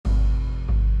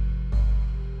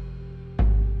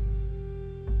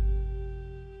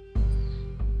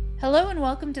Hello and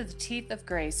welcome to the Teeth of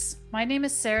Grace. My name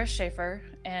is Sarah Schaefer,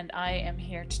 and I am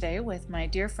here today with my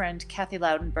dear friend Kathy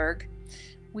Loudenberg.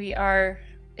 We are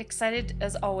excited,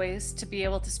 as always, to be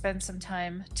able to spend some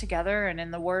time together and in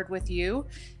the Word with you.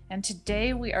 And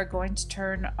today we are going to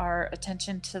turn our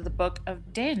attention to the book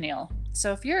of Daniel.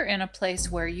 So if you're in a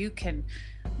place where you can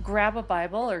grab a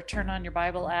Bible or turn on your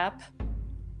Bible app,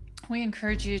 we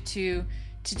encourage you to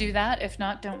do that. If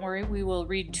not, don't worry, we will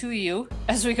read to you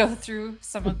as we go through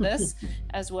some of this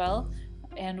as well.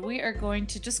 And we are going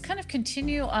to just kind of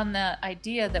continue on that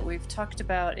idea that we've talked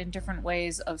about in different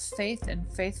ways of faith and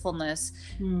faithfulness.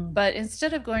 But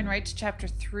instead of going right to chapter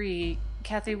 3,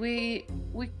 Kathy, we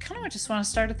kind of just want to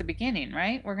start at the beginning,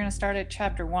 right? We're going to start at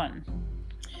chapter 1.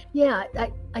 Yeah,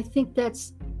 I think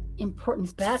that's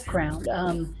important background,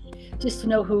 just to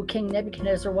know who King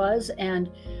Nebuchadnezzar was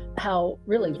and how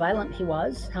really violent he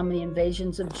was, how many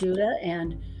invasions of Judah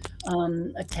and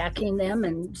attacking them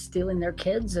and stealing their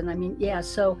kids. And I mean, yeah,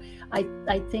 so I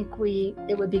think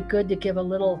it would be good to give a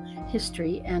little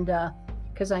history, and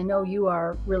because I know you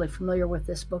are really familiar with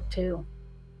this book too.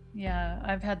 Yeah,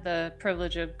 I've had the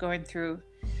privilege of going through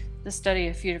the study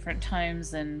a few different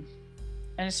times, and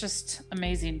it's just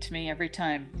amazing to me every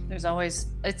time.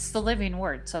 It's the living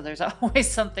word, so there's always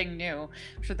something new.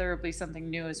 I'm sure there will be something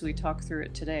new as we talk through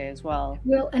it today as well.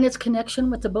 Well, and its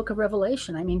connection with the book of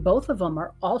Revelation. I mean, both of them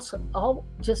are also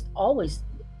just always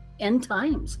end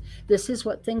times. This is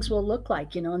what things will look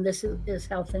like, and this is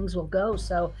how things will go.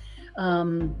 So,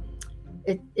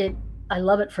 it I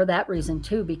love it for that reason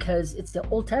too, because it's the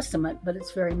Old Testament, but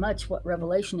it's very much what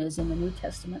Revelation is in the New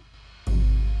Testament.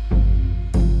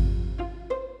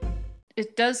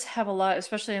 It does have a lot,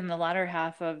 especially in the latter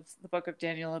half of the book of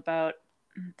Daniel, about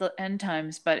the end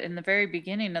times. But in the very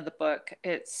beginning of the book,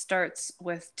 it starts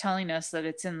with telling us that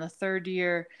it's in the third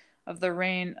year of the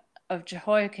reign of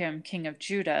Jehoiakim, king of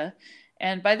Judah.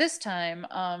 And by this time,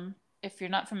 if you're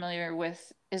not familiar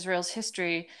with Israel's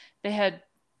history, they had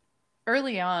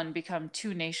early on become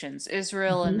two nations,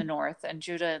 Israel in the north and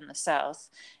Judah in the south.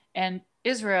 And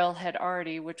Israel had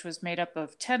already, which was made up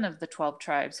of 10 of the 12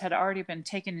 tribes, had already been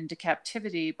taken into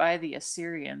captivity by the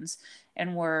Assyrians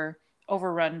and were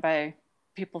overrun by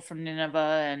people from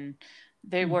Nineveh, and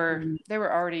they were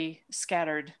already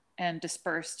scattered and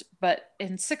dispersed. But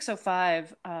in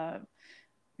 605,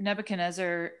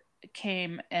 Nebuchadnezzar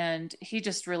came and he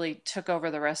just really took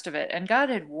over the rest of it. And God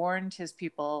had warned his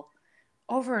people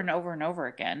over and over and over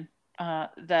again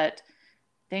that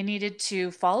they needed to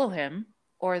follow him,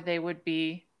 or he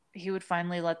would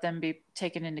finally let them be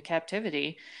taken into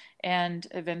captivity. And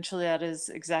eventually that is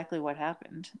exactly what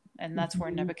happened. And that's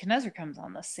where Nebuchadnezzar comes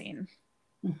on the scene.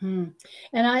 And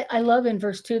I love in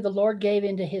verse 2, the Lord gave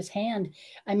into his hand.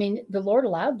 I mean, the Lord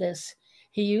allowed this.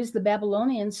 He used the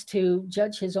Babylonians to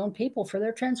judge his own people for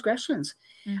their transgressions.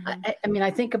 I mean, I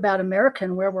think about America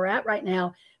and where we're at right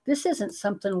now. This isn't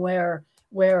something where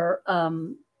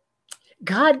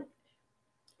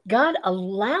God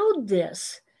allowed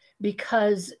this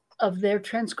because of their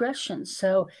transgressions.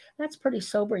 So that's pretty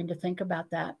sobering to think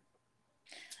about that.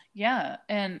 Yeah.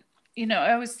 And,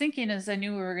 I was thinking as I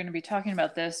knew we were going to be talking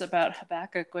about this, about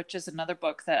Habakkuk, which is another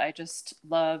book that I just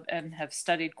love and have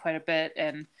studied quite a bit,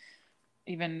 and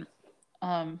even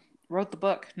wrote the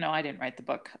book. No, I didn't write the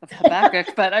book of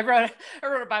Habakkuk, but I wrote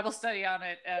a Bible study on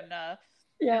it, and I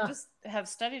just have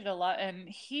studied a lot. And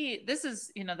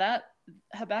that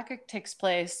Habakkuk takes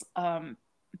place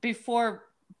before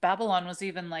Babylon was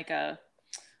even like a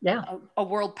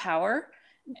world power,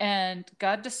 and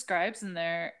God describes in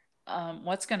there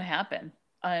what's going to happen,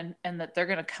 and that they're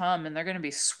going to come and they're going to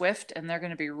be swift and they're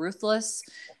going to be ruthless.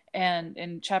 And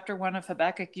in chapter 1 of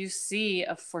Habakkuk, you see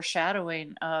a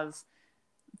foreshadowing of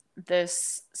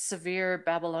this severe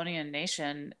Babylonian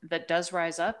nation that does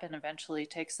rise up and eventually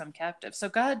takes them captive. So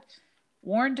God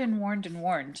warned and warned and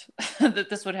warned that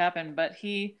this would happen, but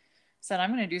he said, I'm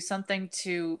going to do something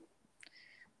to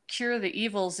cure the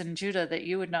evils in Judah that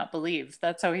you would not believe.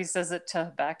 That's how he says it to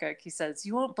Habakkuk. He says,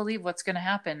 you won't believe what's going to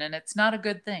happen, and it's not a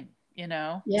good thing,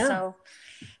 Yeah. So,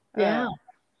 yeah.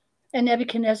 And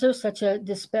Nebuchadnezzar, such a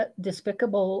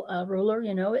despicable ruler,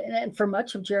 and for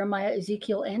much of Jeremiah,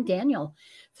 Ezekiel, and Daniel,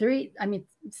 three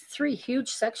huge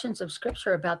sections of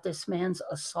scripture about this man's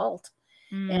assault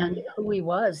and who he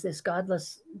was, this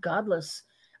godless,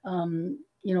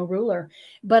 ruler.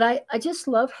 But I just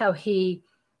love how he,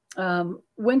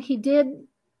 when he did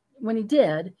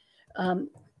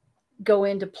go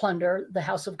in to plunder the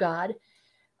house of God,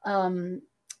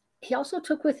 he also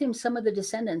took with him some of the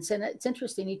descendants. And it's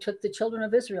interesting, he took the children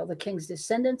of Israel, the king's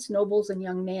descendants, nobles, and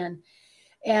young men.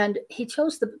 And he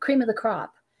chose the cream of the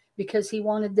crop, because he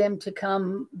wanted them to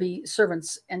come be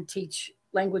servants and teach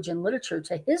language and literature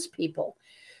to his people.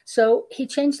 So he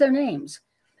changed their names.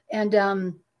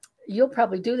 And you'll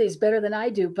probably do these better than I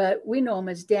do, but we know him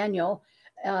as Daniel.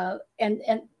 And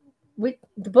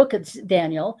the book is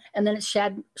Daniel, and then it's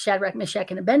Shadrach, Meshach,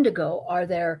 and Abednego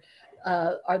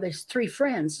are these three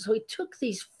friends. So he took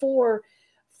these four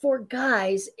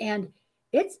guys, and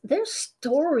their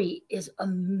story is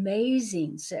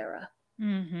amazing, Sarah.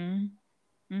 Mm-hmm.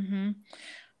 Mm-hmm.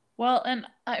 Well, and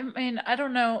I mean, I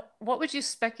don't know. What would you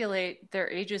speculate their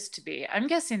ages to be? I'm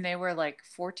guessing they were like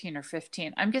 14 or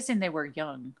 15. I'm guessing they were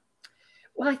young.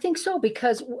 Well, I think so,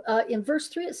 because in verse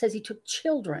 3 it says he took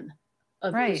children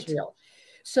of Right. Israel.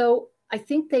 So I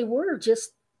think they were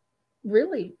just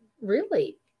really,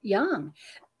 really young.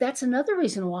 That's another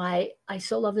reason why I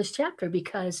so love this chapter,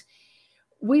 because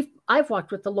I've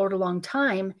walked with the Lord a long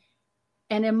time,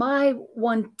 and am I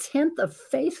 1/10 of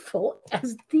faithful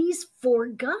as these four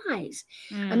guys?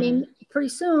 I mean, pretty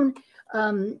soon,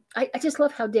 I just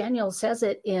love how Daniel says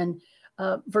it in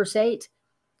verse 8.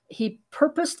 He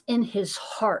purposed in his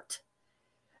heart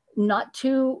not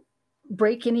to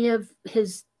break any of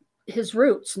his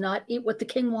roots, not eat what the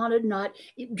king wanted, not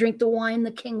drink the wine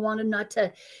the king wanted, not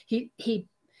to. He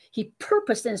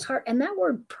purposed in his heart, and that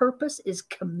word purpose is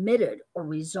committed or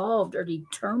resolved or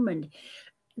determined.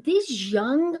 These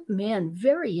young men,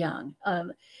 very young,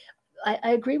 I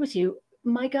agree with you.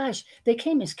 My gosh, they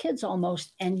came as kids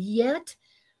almost, and yet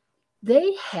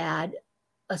they had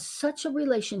such a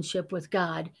relationship with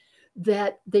God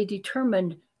that they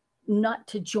determined not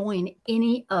to join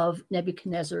any of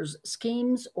Nebuchadnezzar's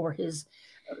schemes or his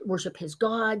worship his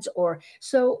gods. Or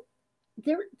so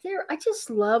there. I just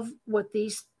love what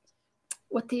these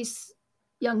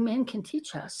young men can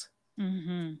teach us.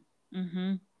 Mm-hmm.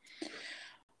 Mm-hmm.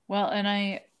 Well, and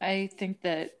I think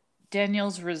that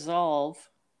Daniel's resolve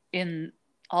in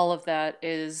all of that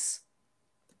is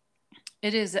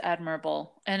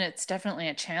admirable, and it's definitely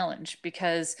a challenge,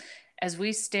 because as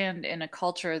we stand in a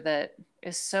culture that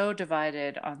is so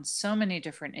divided on so many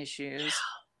different issues,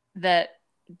 that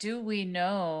do we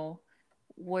know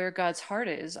where God's heart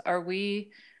is? Are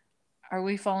we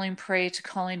falling prey to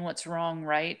calling what's wrong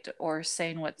right, or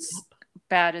saying what's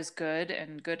bad is good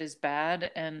and good is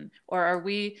bad? And or are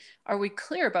we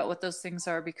clear about what those things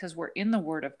are because we're in the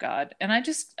Word of God? And I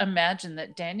just imagine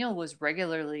that Daniel was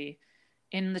regularly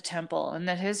in the temple, and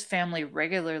that his family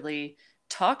regularly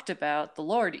talked about the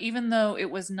Lord, even though it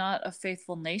was not a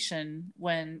faithful nation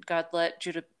when God let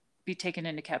Judah be taken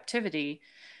into captivity.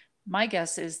 My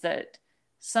guess is that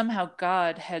somehow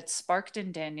God had sparked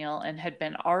in Daniel and had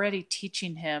been already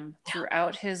teaching him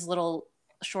throughout his little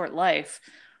short life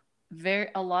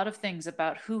a lot of things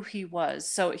about who he was.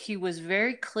 So he was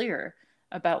very clear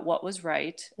about what was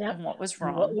right and what was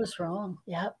wrong. What was wrong?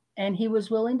 Yep. And he was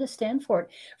willing to stand for it.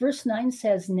 Verse 9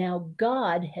 says, now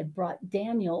God had brought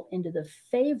Daniel into the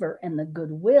favor and the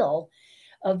goodwill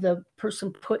of the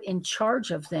person put in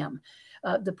charge of them,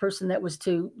 the person that was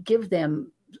to give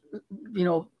them,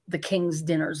 the king's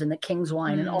dinners and the king's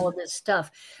wine and all of this stuff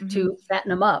to fatten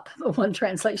them up. One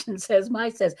translation says,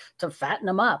 mine says, to fatten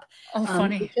them up. Oh,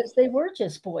 funny. Because they were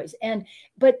just boys.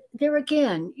 But there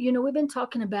again, we've been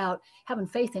talking about having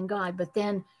faith in God, but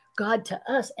then God to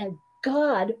us, and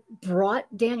God brought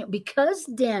Daniel, because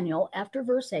Daniel, after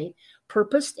verse 8,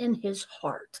 purposed in his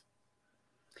heart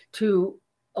to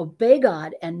obey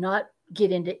God and not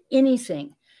get into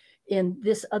anything in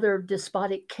this other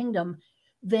despotic kingdom.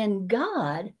 Then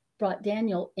God brought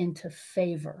Daniel into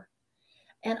favor.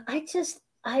 And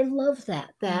I love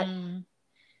that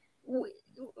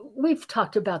we've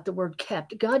talked about the word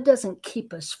kept. God doesn't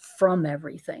keep us from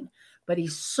everything, but he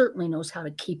certainly knows how to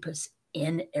keep us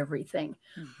in everything.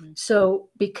 So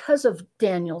because of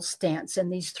Daniel's stance and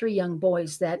these three young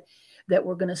boys that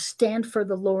were going to stand for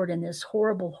the Lord in this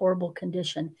horrible, horrible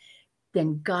condition,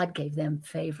 then God gave them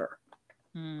favor.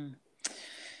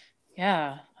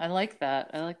 Yeah, I like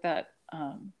that.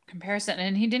 Comparison.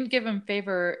 And he didn't give him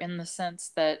favor in the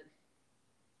sense that,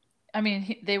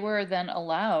 they were then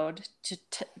allowed to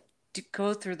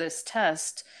go through this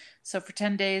test. So for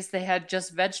 10 days, they had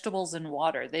just vegetables and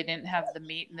water. They didn't have the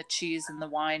meat and the cheese and the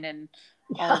wine and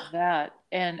all of that.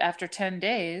 And after 10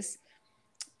 days,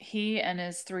 he and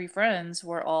his three friends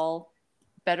were all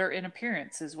better in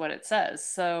appearance, is what it says.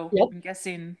 So I'm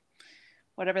guessing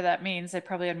whatever that means, they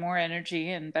probably had more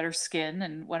energy and better skin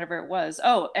and whatever it was.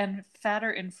 Oh, and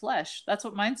fatter in flesh. That's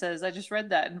what mine says. I just read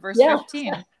that in verse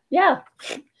 15. Yeah.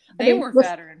 They were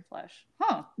fatter in flesh.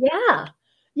 Huh. Yeah.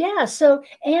 Yeah. So,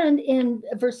 and in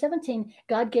verse 17,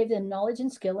 God gave them knowledge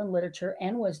and skill and literature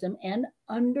and wisdom and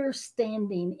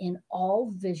understanding in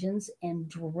all visions and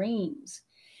dreams.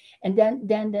 And then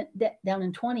down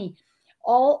in 20,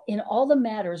 all in all the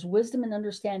matters, wisdom and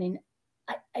understanding.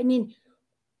 I mean,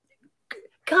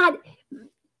 God,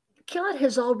 God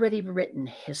has already written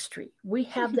history. We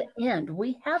have the end.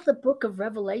 We have the book of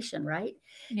Revelation, right?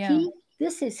 Yeah. He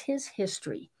This is his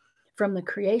history from the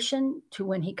creation to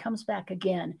when he comes back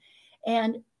again.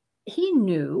 And he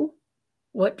knew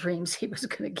what dreams he was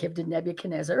going to give to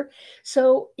Nebuchadnezzar.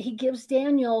 So he gives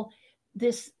Daniel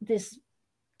this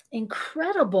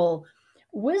incredible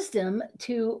wisdom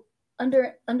to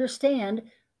understand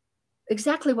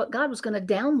exactly what God was going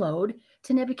to download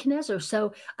to Nebuchadnezzar.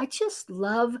 So I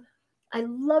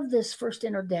love this first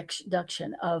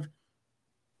introduction of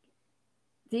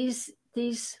these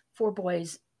four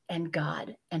boys and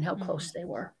God and how Mm-hmm. close they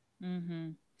were.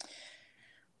 Mm-hmm.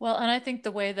 Well, and I think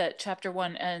the way that chapter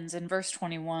 1 ends in verse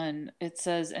 21, it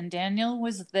says, "And Daniel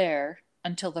was there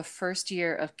until the first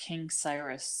year of King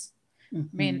Cyrus." I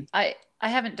Mm-hmm. mean, I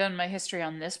haven't done my history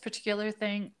on this particular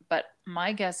thing, but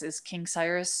my guess is King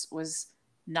Cyrus was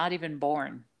not even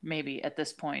born, maybe at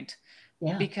this point,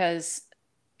 Yeah, because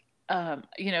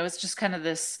it's just kind of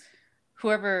this.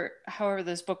 However,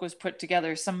 this book was put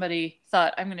together, somebody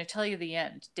thought, "I'm going to tell you the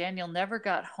end." Daniel never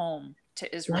got home to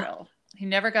yeah, Israel. He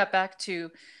never got back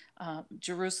to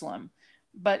Jerusalem,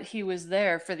 but he was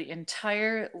there for the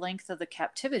entire length of the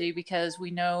captivity, because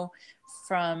we know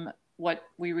from what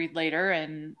we read later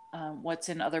and what's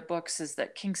in other books is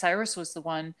that King Cyrus was the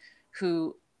one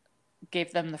who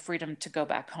gave them the freedom to go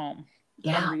back home and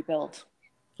yeah, rebuild.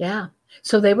 yeah.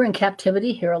 So they were in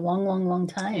captivity here a long, long, long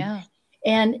time. Yeah.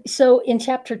 And so in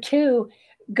chapter 2,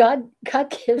 God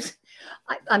gives.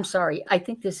 I'm sorry. I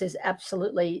think this is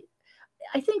absolutely.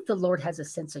 I think the Lord has a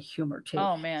sense of humor too.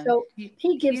 Oh man, So he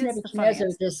he gives is the Nebuchadnezzar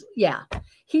funniest. this. Yeah,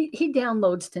 he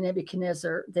downloads to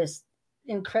Nebuchadnezzar this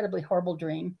incredibly horrible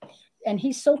dream, and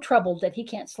he's so troubled that he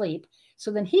can't sleep.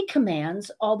 So then he commands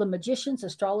all the magicians,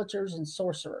 astrologers, and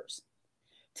sorcerers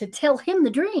to tell him the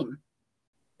dream.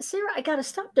 Sarah, I got to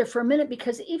stop there for a minute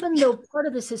because even though part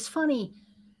of this is funny,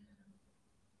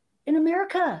 in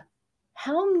America,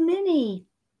 how many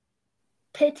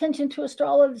pay attention to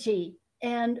astrology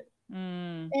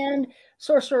Mm, and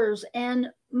sorcerers and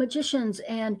magicians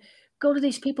and go to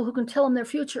these people who can tell them their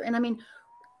future? And I mean,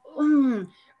 mm,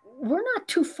 we're not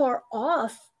too far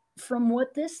off from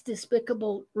what this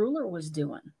despicable ruler was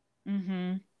doing,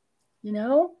 mm-hmm. you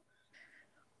know?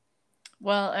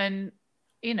 Well, and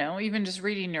even just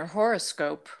reading your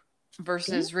horoscope Yeah,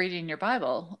 versus reading your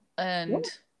Bible yeah, and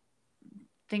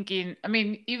thinking, I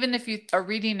mean, even if you are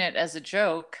reading it as a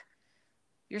joke,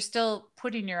 you're still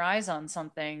putting your eyes on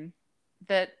something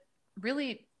that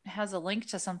really has a link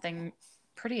to something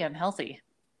pretty unhealthy.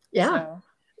 yeah. So,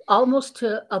 Almost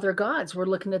to other gods. We're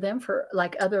looking to them for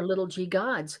like other little g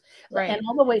gods. And right.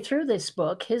 all the way through this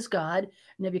book, his god,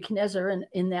 Nebuchadnezzar, and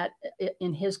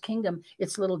in his kingdom,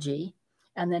 it's little g.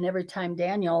 And then every time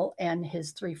Daniel and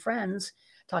his three friends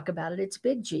talk about it, it's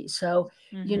big G. So,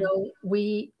 Mm-hmm.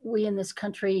 we in this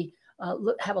country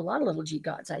have a lot of little g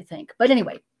gods, I think. But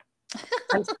anyway,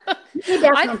 I'm back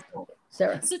I on topic,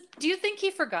 Sarah. so do you think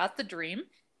he forgot the dream?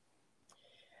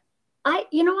 I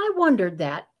wondered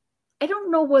that. I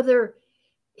don't know whether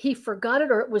he forgot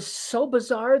it or it was so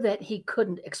bizarre that he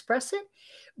couldn't express it,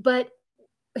 but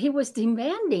he was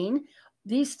demanding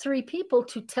these three people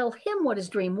to tell him what his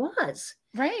dream was.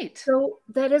 Right. So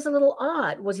that is a little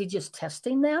odd. Was he just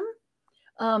testing them?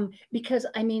 Because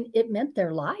I mean, it meant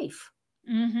their life,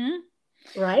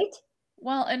 Mm-hmm. right?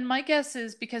 Well, and my guess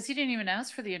is because he didn't even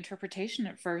ask for the interpretation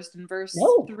at first. In verse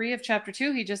No. 3 of chapter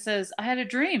 2, he just says, "I had a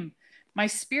dream. My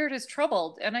spirit is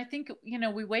troubled." And I think,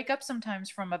 we wake up sometimes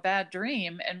from a bad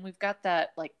dream and we've got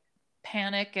that like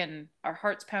panic and our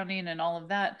hearts pounding and all of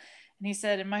that. And he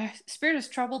said, "And my spirit is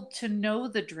troubled to know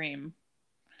the dream."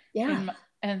 Yeah.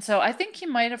 And so I think he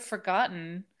might have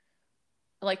forgotten,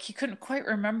 like he couldn't quite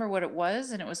remember what it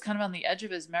was and it was kind of on the edge of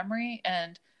his memory.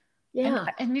 And Yeah.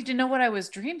 I need to know what I was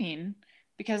dreaming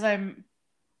because I'm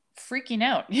freaking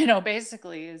out,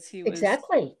 basically, as he was.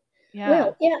 Exactly. Yeah.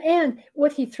 Well, yeah, and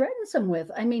what he threatens them with,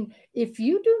 I mean, if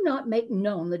you do not make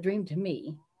known the dream to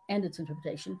me and its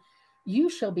interpretation, you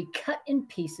shall be cut in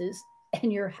pieces,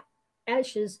 and your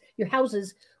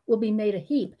houses will be made a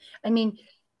heap. I mean,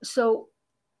 so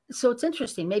it's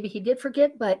interesting. Maybe he did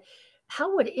forget, but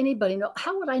how would anybody know?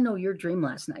 How would I know your dream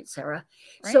last night, Sarah?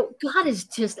 Right. So God is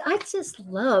I just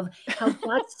love how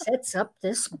God sets up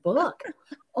this book.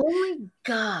 Only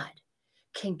God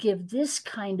can give this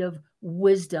kind of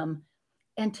wisdom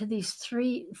to these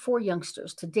 4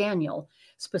 youngsters, to Daniel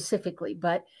specifically.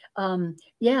 But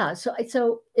yeah, so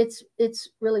it's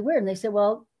really weird. And they said,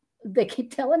 well, they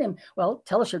keep telling him, well,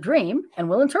 tell us your dream and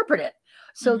we'll interpret it.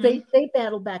 So they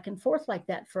battled back and forth like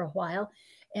that for a while,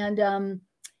 and then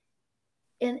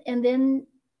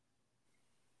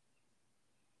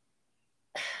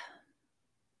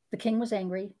the king was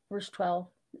angry. Verse 12.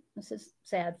 This is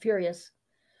sad, furious.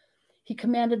 He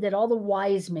commanded that all the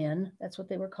wise men, that's what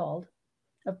they were called,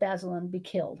 of Babylon be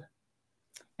killed.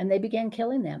 And they began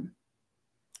killing them.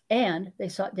 And they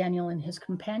sought Daniel and his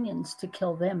companions to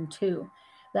kill them too.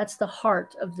 That's the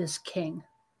heart of this king.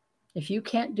 If you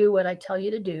can't do what I tell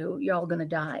you to do, you're all going to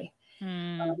die.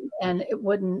 And it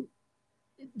wouldn't,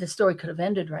 the story could have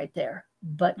ended right there.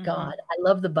 But God, I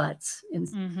love the buts,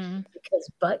 because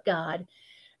but God,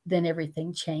 then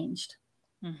everything changed.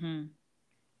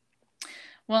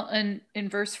 Well, and in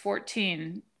verse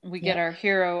 14, we get our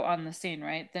hero on the scene,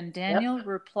 right? Then Daniel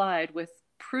replied with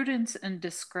prudence and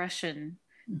discretion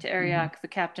to Arioch, the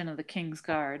captain of the king's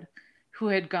guard, who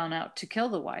had gone out to kill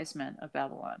the wise men of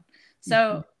Babylon.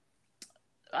 So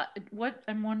what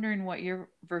I'm wondering what your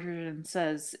version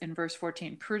says in verse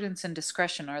 14. Prudence and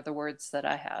discretion are the words that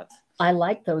I have. I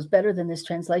like those better than this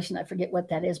translation. I forget what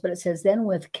that is, but it says, then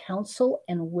with counsel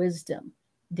and wisdom,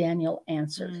 Daniel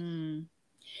answered.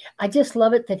 I just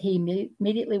love it that he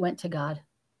immediately went to God.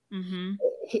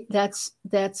 He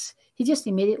just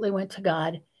immediately went to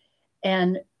God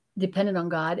and depended on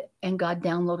God, and God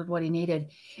downloaded what he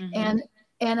needed. And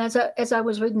as I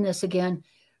was reading this again,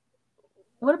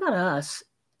 what about us?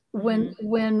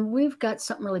 When we've got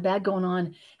something really bad going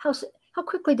on, how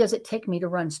quickly does it take me to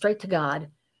run straight to God?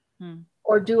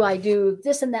 Or do I do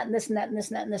this and that and this and that and this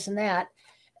and that and this and that,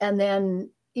 and then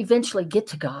eventually get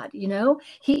to God?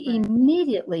 He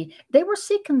immediately, they were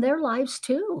seeking their lives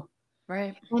too.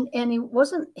 Right. And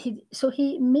so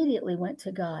he immediately went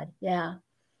to God. Yeah.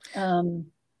 And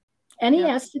he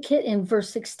asked the kid in verse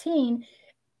 16,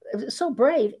 so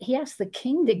brave, he asked the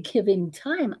king to give him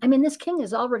time. I mean, this king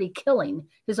is already killing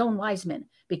his own wise men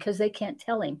because they can't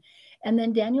tell him. And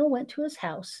then Daniel went to his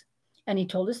house and he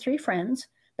told his 3 friends.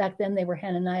 Back then they were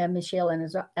Hananiah, Mishael, and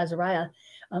Azariah,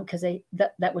 because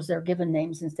that was their given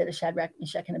names instead of Shadrach,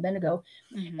 Meshach, and Abednego.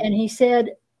 And he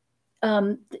said,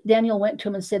 Daniel went to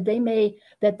him and said,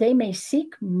 that they may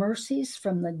seek mercies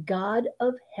from the God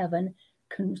of heaven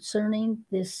concerning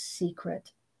this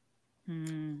secret.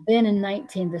 Then in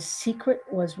 19, the secret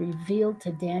was revealed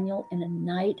to Daniel in a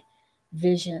night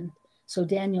vision. So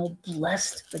Daniel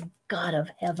blessed the God of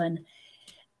heaven.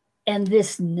 And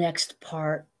this next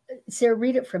part, Sarah,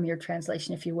 read it from your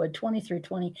translation, if you would, 20 through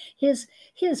 20. His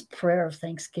prayer of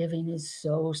thanksgiving is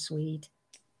so sweet.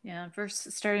 Yeah,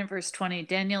 starting verse 20,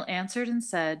 Daniel answered and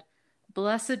said,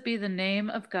 blessed be the name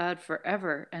of God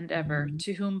forever and ever,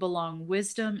 to whom belong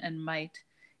wisdom and might.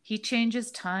 He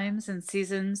changes times and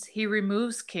seasons. He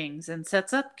removes kings and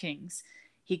sets up kings.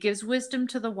 He gives wisdom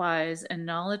to the wise and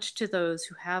knowledge to those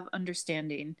who have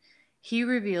understanding. He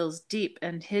reveals deep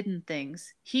and hidden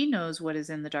things. He knows what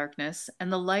is in the darkness,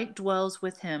 and the light dwells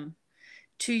with him.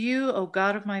 To you, O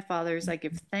God of my fathers, I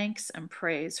give thanks and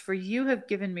praise, for you have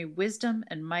given me wisdom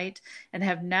and might, and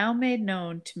have now made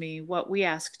known to me what we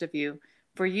asked of you,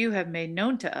 for you have made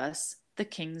known to us the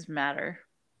king's matter.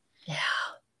 Yeah.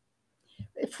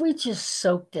 If we just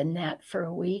soaked in that for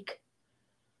a week,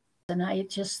 and I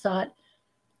just thought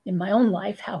in my own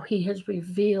life how he has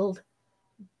revealed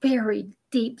very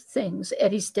deep things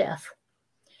at his death.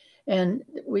 And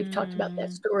we've talked about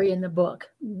that story in the book.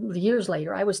 Years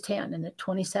later, I was 10, and at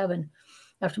 27,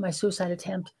 after my suicide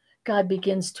attempt, God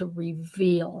begins to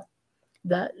reveal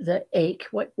the ache,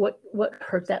 what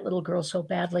hurt that little girl so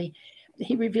badly.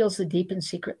 He reveals the deep and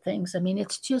secret things. I mean,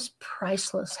 it's just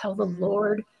priceless how the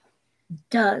Lord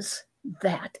does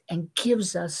that and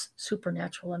gives us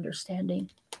supernatural understanding.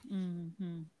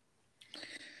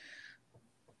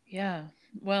 Yeah.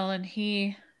 Well, and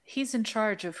he's in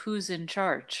charge of who's in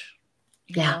charge.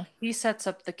 You know, he sets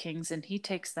up the kings and he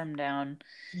takes them down.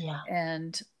 Yeah.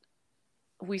 And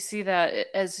we see that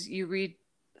as you read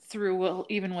through, well,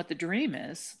 even what the dream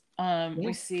is,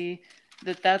 we see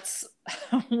that that's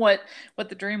what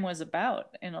the dream was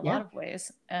about in a lot of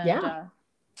ways. And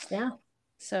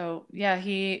so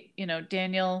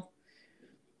Daniel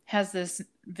has this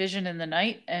vision in the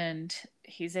night, and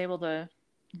he's able to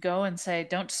go and say,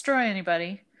 don't destroy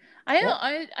anybody.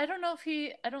 I don't know if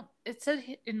it said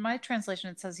in my translation,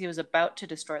 it says he was about to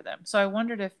destroy them. So I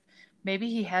wondered if maybe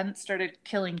he hadn't started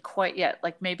killing quite yet.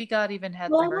 Like maybe God even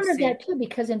had the mercy. Well, I wondered that too,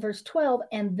 because in verse 12,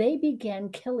 and they began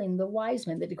killing the wise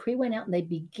men. The decree went out and they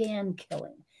began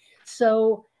killing.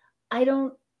 So I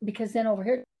don't, because then over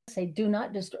here, say, do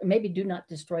not destroy, maybe do not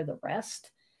destroy the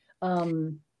rest.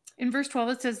 In verse 12,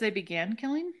 it says they began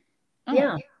killing. Oh,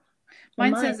 yeah.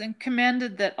 Mine says, and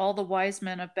commanded that all the wise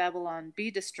men of Babylon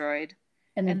be destroyed,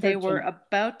 and they were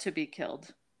about to be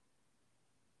killed.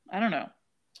 I don't know.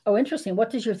 Oh, interesting. What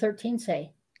does your 13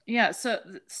 say? Yeah, so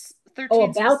 13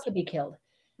 about says, to be killed.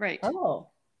 Right. Oh,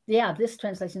 yeah, this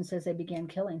translation says they began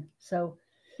killing. So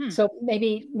so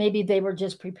maybe they were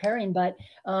just preparing, but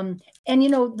and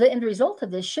the end result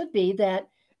of this should be that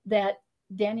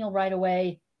Daniel right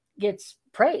away gets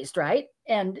praised, right?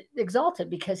 And exalted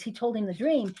because he told him the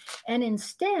dream. And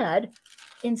instead,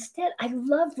 I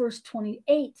love verse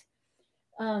 28.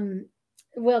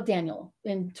 Daniel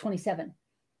in 27.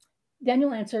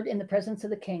 Daniel answered in the presence of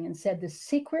the king and said, the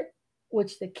secret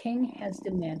which the king has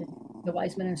demanded, the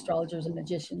wise men, astrologers, and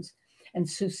magicians, and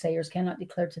soothsayers cannot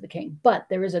declare to the king. But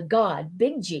there is a God,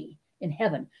 big G, in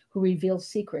heaven, who reveals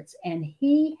secrets, and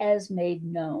he has made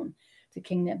known to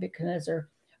King Nebuchadnezzar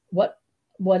what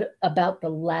about the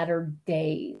latter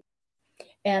days.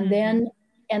 And then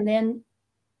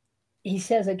he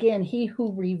says again, he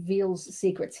who reveals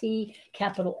secrets, he,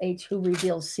 capital H, who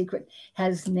reveals secret,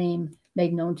 has name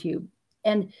made known to you.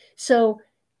 And so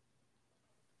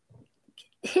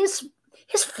his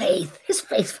faith, his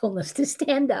faithfulness to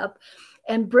stand up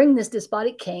and bring this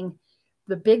despotic king,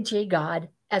 the big G God,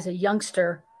 as a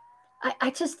youngster, I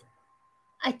just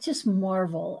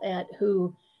marvel at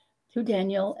who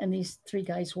Daniel and these three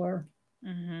guys were.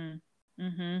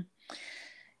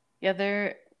 Yeah,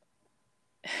 they're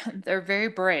very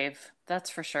brave, that's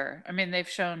for sure. I mean, they've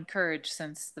shown courage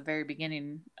since the very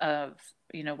beginning of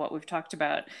what we've talked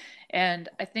about, and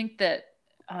I think that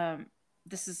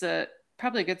this is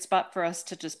probably a good spot for us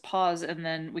to just pause, and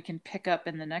then we can pick up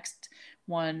in the next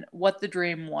one what the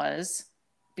dream was,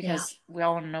 because we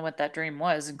all want to know what that dream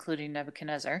was, including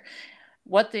Nebuchadnezzar,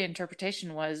 what the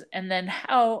interpretation was, and then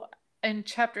how in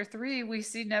chapter 3 we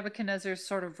see Nebuchadnezzar's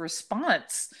sort of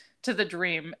response to the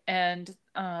dream. And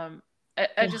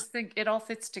I just think it all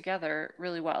fits together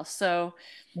really well. So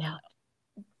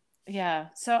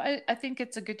so I think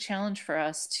it's a good challenge for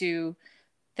us to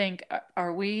think,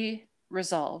 are we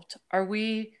resolved? Are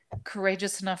we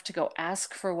courageous enough to go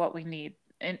ask for what we need?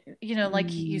 And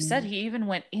like you said, he even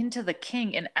went into the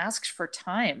king and asked for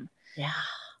time. Yeah,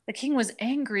 the king was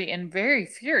angry and very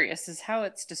furious, is how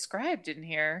it's described in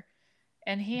here,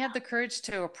 and he had the courage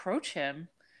to approach him.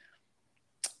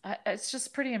 It's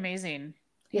just pretty amazing.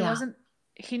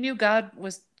 He knew God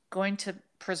was going to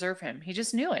preserve him. He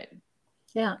just knew it.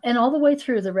 Yeah. And all the way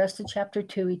through the rest of chapter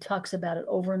 2, he talks about it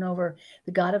over and over.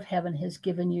 The God of heaven has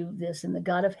given you this, and the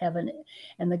God of heaven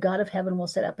will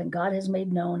set up, and God has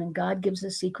made known, and God gives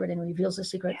a secret and reveals a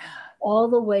secret all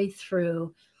the way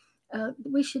through.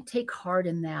 We should take heart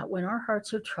in that. When our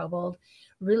hearts are troubled,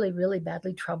 really, really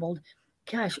badly troubled,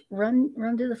 gosh, run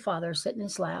to the Father, sit in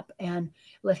his lap, and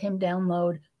let him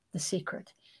download the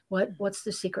secret. What's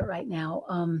the secret right now?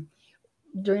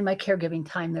 During my caregiving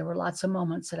time, there were lots of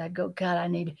moments that I'd go, God, I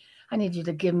need you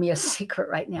to give me a secret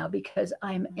right now, because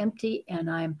I'm empty and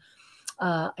I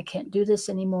can't do this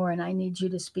anymore, and I need you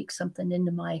to speak something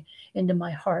into my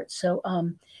heart. So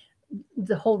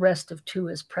the whole rest of 2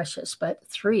 is precious, but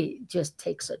 3 just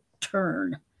takes a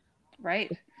turn.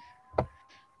 Right.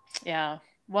 Yeah.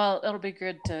 Well, it'll be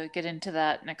good to get into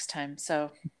that next time.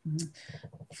 So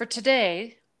for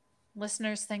today,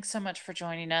 listeners, thanks so much for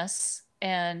joining us.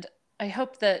 And I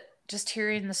hope that just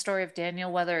hearing the story of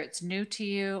Daniel, whether it's new to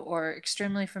you or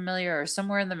extremely familiar or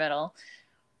somewhere in the middle,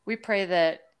 we pray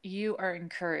that you are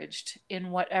encouraged in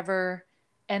whatever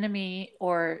enemy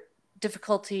or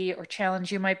difficulty or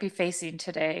challenge you might be facing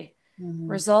today.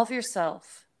 Resolve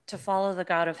yourself to follow the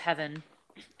God of heaven,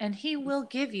 and he will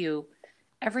give you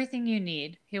everything you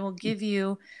need. He will give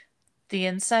you the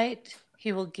insight.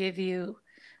 He will give you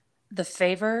the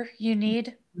favor you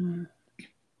need.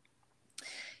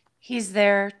 He's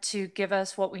there to give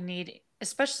us what we need,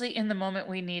 especially in the moment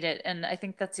we need it. And I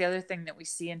think that's the other thing that we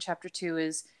see in chapter 2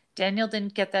 is Daniel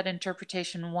didn't get that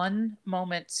interpretation one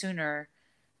moment sooner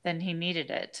than he needed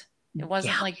it. It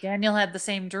wasn't like Daniel had the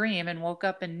same dream and woke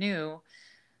up and knew.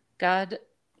 God's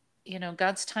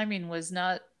timing was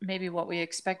not maybe what we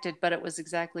expected, but it was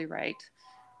exactly right.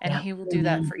 And he will do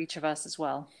that for each of us as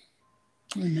well.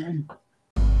 Amen.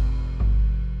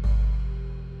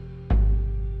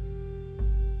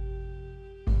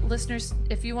 Listeners,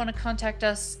 if you want to contact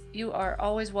us, you are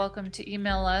always welcome to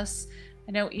email us.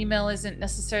 I know email isn't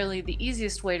necessarily the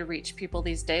easiest way to reach people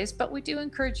these days, but we do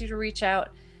encourage you to reach out.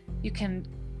 You can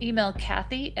email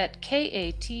Kathy at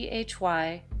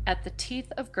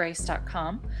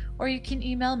kathy@theteethofgrace.com, or you can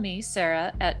email me,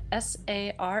 Sarah, at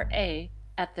sara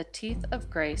at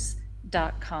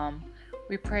theteethofgrace.com.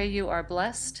 We pray you are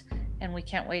blessed, and we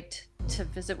can't wait to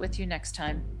visit with you next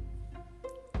time.